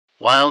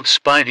Wild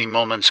Spidey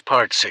Moments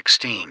Part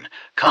 16.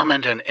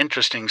 Comment an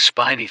interesting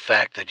Spidey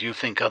fact that you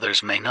think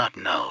others may not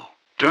know.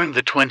 During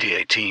the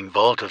 2018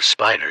 Vault of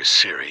Spiders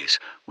series,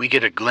 we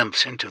get a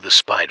glimpse into the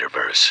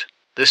Spider-Verse.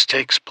 This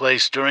takes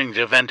place during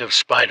the event of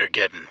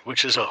Spider-Geddon,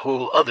 which is a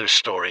whole other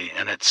story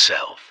in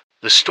itself.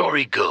 The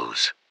story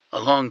goes, a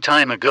long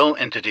time ago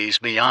entities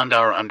beyond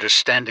our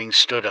understanding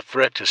stood a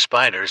threat to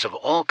spiders of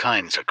all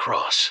kinds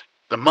across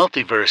the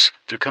multiverse.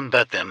 To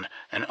combat them,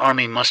 an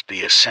army must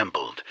be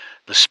assembled,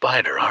 the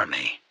Spider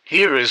Army.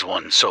 Here is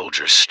one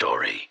soldier's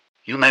story.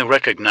 You may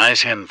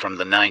recognize him from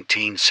the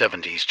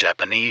 1970s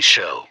Japanese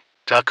show.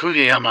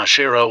 Takuya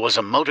Yamashiro was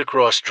a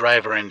motocross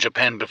driver in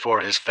Japan before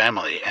his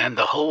family and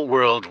the whole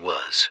world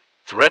was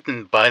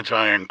threatened by the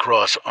Iron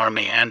Cross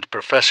Army and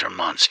Professor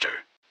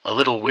Monster. A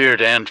little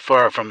weird and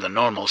far from the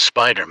normal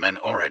Spider-Man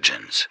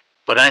origins.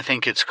 But I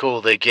think it's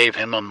cool they gave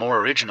him a more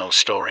original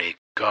story.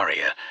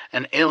 Garia,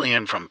 an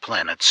alien from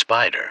planet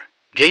Spider,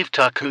 gave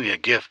Takuya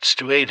gifts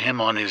to aid him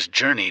on his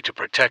journey to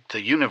protect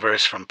the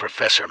universe from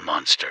Professor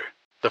Monster.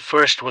 The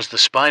first was the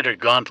Spider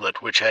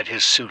Gauntlet, which had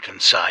his suit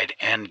inside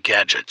and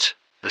gadgets.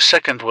 The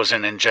second was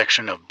an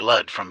injection of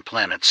blood from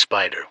planet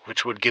Spider,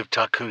 which would give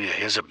Takuya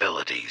his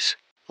abilities.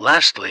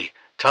 Lastly,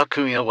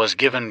 Takuya was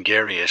given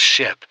Garia's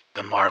ship,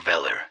 the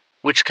Marveller,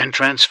 which can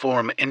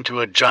transform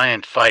into a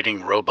giant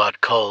fighting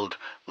robot called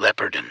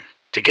Leopardon.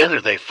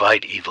 Together they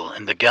fight evil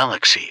in the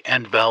galaxy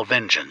and vow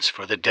vengeance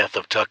for the death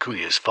of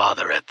Takuya's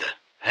father at the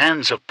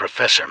hands of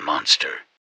Professor Monster.